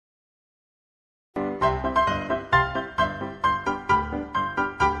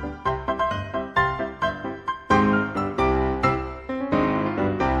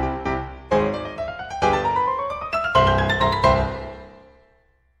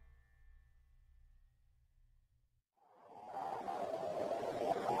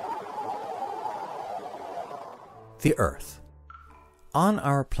The Earth. On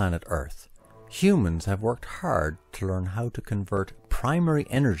our planet Earth, humans have worked hard to learn how to convert primary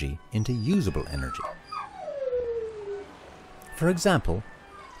energy into usable energy. For example,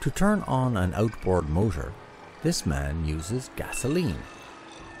 to turn on an outboard motor, this man uses gasoline.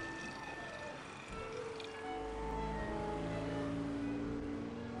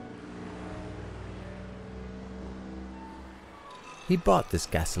 He bought this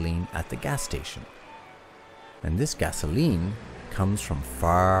gasoline at the gas station, and this gasoline comes from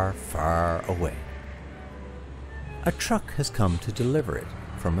far, far away. A truck has come to deliver it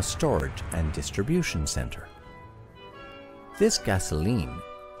from a storage and distribution center. This gasoline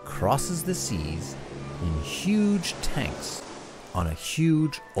crosses the seas in huge tanks on a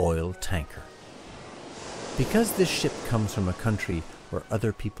huge oil tanker. Because this ship comes from a country where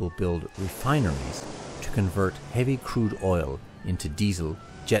other people build refineries to convert heavy crude oil into diesel,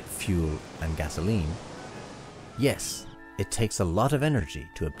 jet fuel, and gasoline, yes, it takes a lot of energy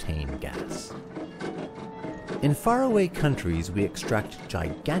to obtain gas. In faraway countries, we extract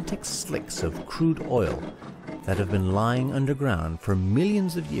gigantic slicks of crude oil that have been lying underground for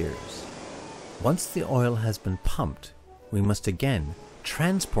millions of years. Once the oil has been pumped, we must again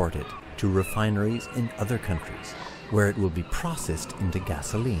transport it to refineries in other countries, where it will be processed into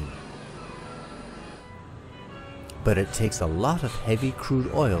gasoline. But it takes a lot of heavy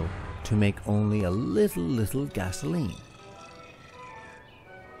crude oil to make only a little gasoline.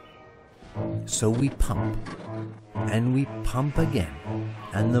 So we pump, and we pump again,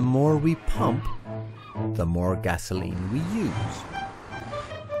 and the more we pump, the more gasoline we use.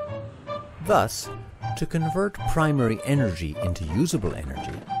 Thus, to convert primary energy into usable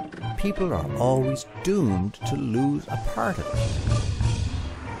energy, people are always doomed to lose a part of it.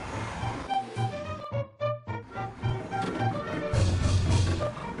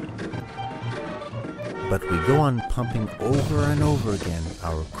 But we go on pumping over and over again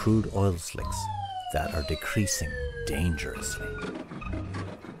our crude oil slicks that are decreasing dangerously.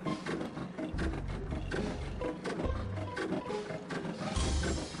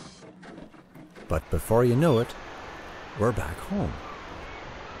 But before you know it, we're back home.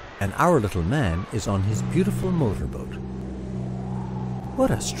 And our little man is on his beautiful motorboat.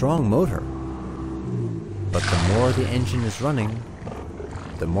 What a strong motor! But the more the engine is running,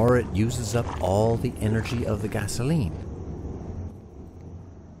 the more it uses up all the energy of the gasoline.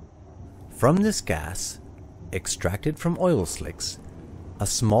 From this gas, extracted from oil slicks, a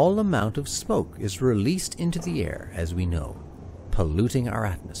small amount of smoke is released into the air, as we know, polluting our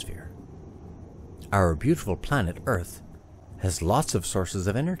atmosphere. Our beautiful planet Earth has lots of sources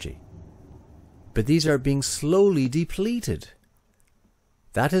of energy, but these are being slowly depleted.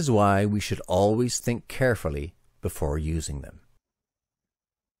 That is why we should always think carefully before using them.